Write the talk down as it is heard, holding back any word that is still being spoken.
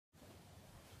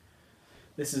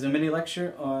This is a mini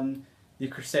lecture on the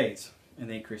Crusades and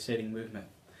the crusading movement.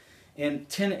 In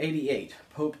 1088,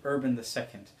 Pope Urban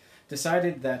II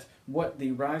decided that what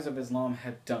the rise of Islam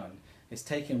had done is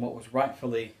taken what was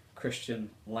rightfully Christian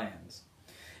lands.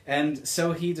 And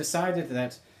so he decided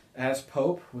that as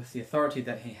Pope, with the authority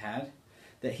that he had,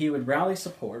 that he would rally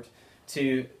support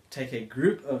to take a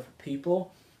group of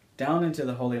people down into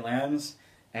the Holy Lands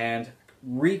and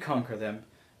reconquer them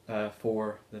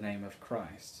for the name of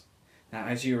Christ. Now,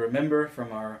 as you remember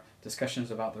from our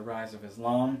discussions about the rise of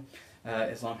Islam,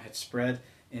 Islam had spread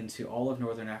into all of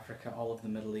Northern Africa, all of the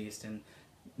Middle East, and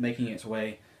making its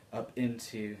way up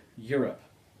into Europe.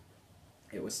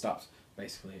 It was stopped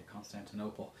basically at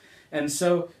Constantinople. And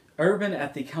so Urban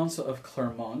at the Council of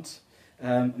Clermont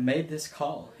made this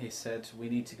call. He said, we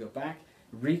need to go back,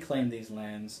 reclaim these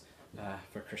lands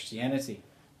for Christianity.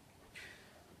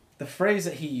 The phrase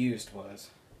that he used was,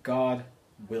 God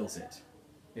wills it.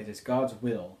 It is God's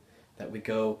will that we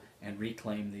go and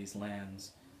reclaim these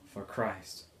lands for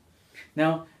Christ.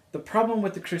 Now, the problem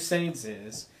with the Crusades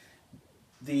is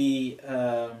the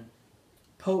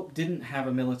Pope didn't have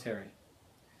a military.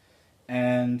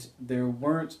 And there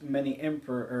weren't many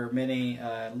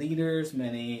leaders,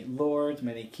 many lords,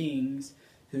 many kings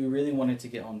who really wanted to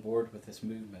get on board with this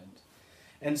movement.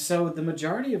 And so the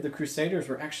majority of the Crusaders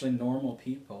were actually normal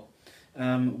people.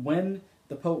 When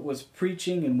the Pope was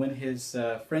preaching and when his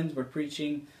friends were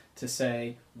preaching to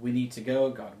say, we need to go,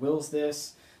 God wills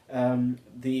this,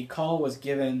 the call was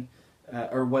given,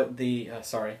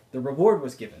 the reward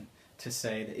was given to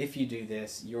say that if you do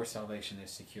this, your salvation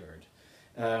is secured.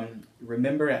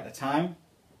 Remember at the time,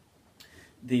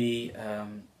 the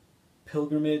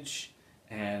pilgrimage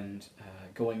and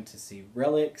going to see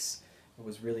relics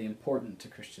was really important to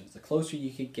Christians. The closer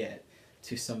you could get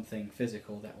to something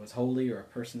physical that was holy, or a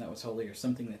person that was holy, or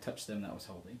something that touched them that was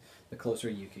holy, the closer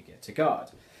you could get to God.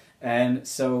 And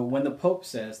so when the Pope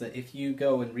says that if you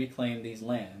go and reclaim these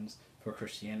lands for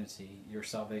Christianity, your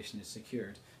salvation is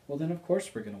secured, well then of course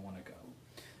we're going to want to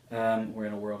go. We're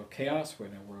in a world of chaos, we're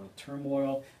in a world of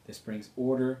turmoil, this brings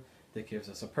order, that gives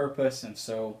us a purpose, and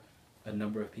so a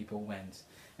number of people went.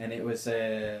 And it was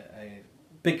a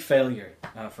big failure,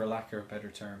 for lack of a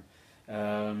better term.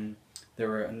 There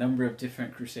were a number of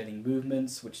different crusading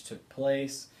movements which took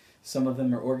place. Some of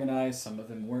them were organized, some of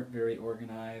them weren't very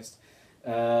organized.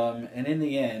 And in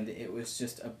the end, it was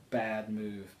just a bad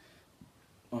move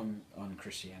on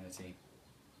Christianity.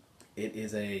 It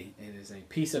is a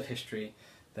piece of history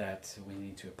that we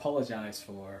need to apologize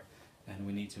for, and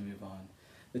we need to move on.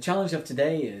 The challenge of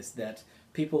today is that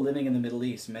people living in the Middle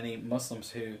East, many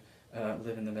Muslims who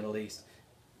live in the Middle East,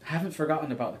 haven't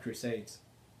forgotten about the Crusades.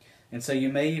 And so you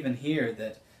may even hear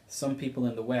that some people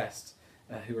in the West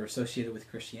who are associated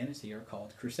with Christianity are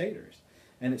called Crusaders.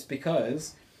 And it's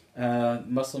because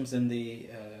Muslims in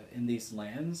these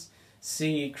lands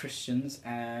see Christians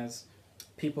as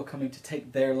people coming to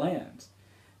take their land.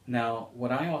 Now,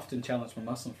 what I often challenge my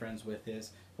Muslim friends with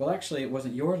is, well, actually, it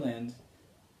wasn't your land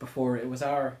before it was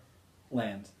our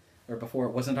land, or before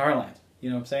it wasn't our land. You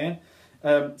know what I'm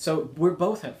saying? So we're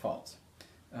both at fault.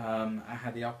 I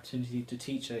had the opportunity to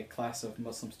teach a class of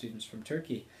Muslim students from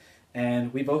Turkey,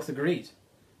 and we both agreed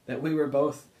that we were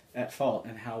both at fault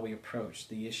in how we approached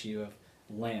the issue of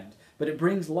land. But it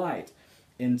brings light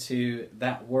into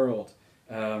that world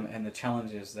and the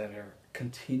challenges that are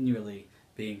continually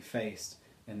being faced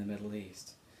in the Middle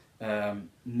East.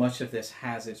 Much of this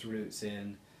has its roots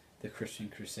in the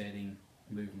Christian crusading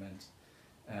movement.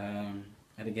 And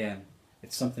again,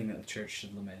 it's something that the church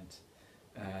should lament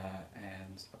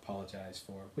and apologize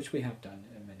for, which we have done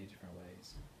in many different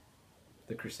ways.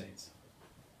 The Crusades.